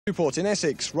Newport in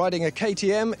Essex, riding a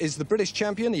KTM, is the British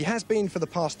champion. He has been for the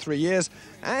past 3 years,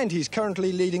 and he's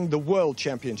currently leading the World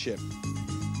Championship.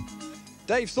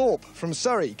 Dave Thorpe from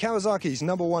Surrey, Kawasaki's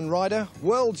 #1 rider,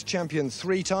 world champion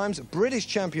 3 times, British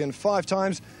champion 5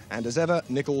 times, and as ever,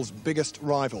 Nicholl's biggest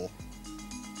rival.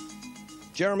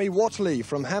 Jeremy Watley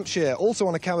from Hampshire, also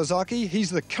on a Kawasaki. He's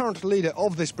the current leader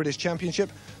of this British Championship,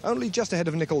 only just ahead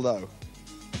of Nicholl though.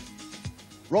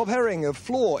 Rob Herring of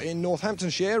Flor in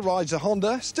Northamptonshire rides a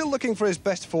Honda, still looking for his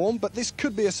best form, but this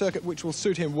could be a circuit which will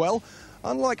suit him well.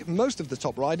 Unlike most of the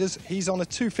top riders, he's on a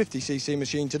 250cc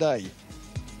machine today.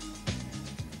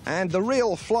 And the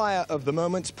real flyer of the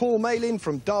moment, Paul Malin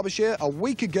from Derbyshire. A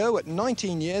week ago, at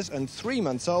 19 years and 3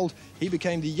 months old, he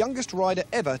became the youngest rider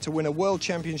ever to win a World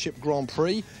Championship Grand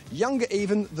Prix, younger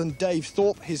even than Dave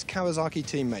Thorpe, his Kawasaki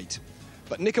teammate.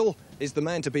 But Nicholl is the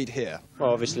man to beat here. Well,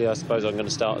 obviously, I suppose I'm going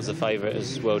to start as a favourite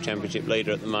as World Championship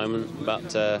leader at the moment, but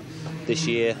this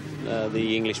year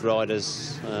the English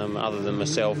riders, other than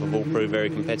myself, have all proved very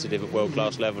competitive at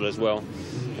world-class level as well,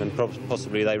 and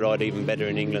possibly they ride even better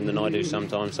in England than I do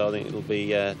sometimes, so I think it'll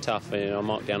be tough. I'm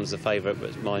marked down as a favourite,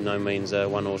 but it's by no means a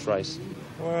one-horse race.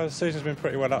 Well, the season's been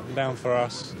pretty well up and down for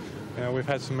us. You know, we've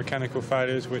had some mechanical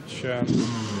failures which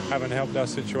haven't helped our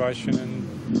situation, and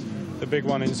the big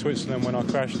one in Switzerland, when I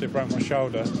crashed, it broke my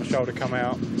shoulder come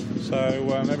out. So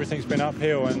everything's been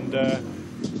uphill, and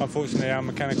unfortunately our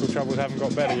mechanical troubles haven't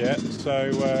got better yet.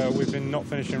 So we've been not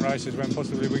finishing races when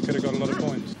possibly we could have got a lot of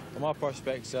points. Well, my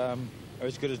prospects are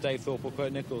as good as Dave Thorpe or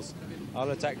Kurt Nicholl's.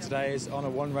 I'll attack today is on a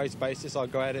one-race basis. I'll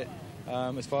go at it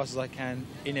as fast as I can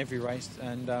in every race,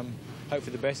 and hope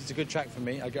for the best. It's a good track for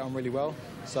me. I get on really well,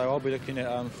 so I'll be looking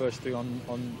at first three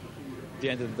on the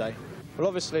end of the day. Well,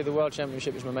 obviously the World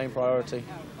Championship is my main priority.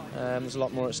 There's a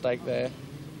lot more at stake there.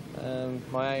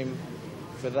 My aim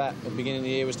for that at the beginning of the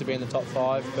year was to be in the top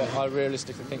 5, but I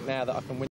realistically think now that I can win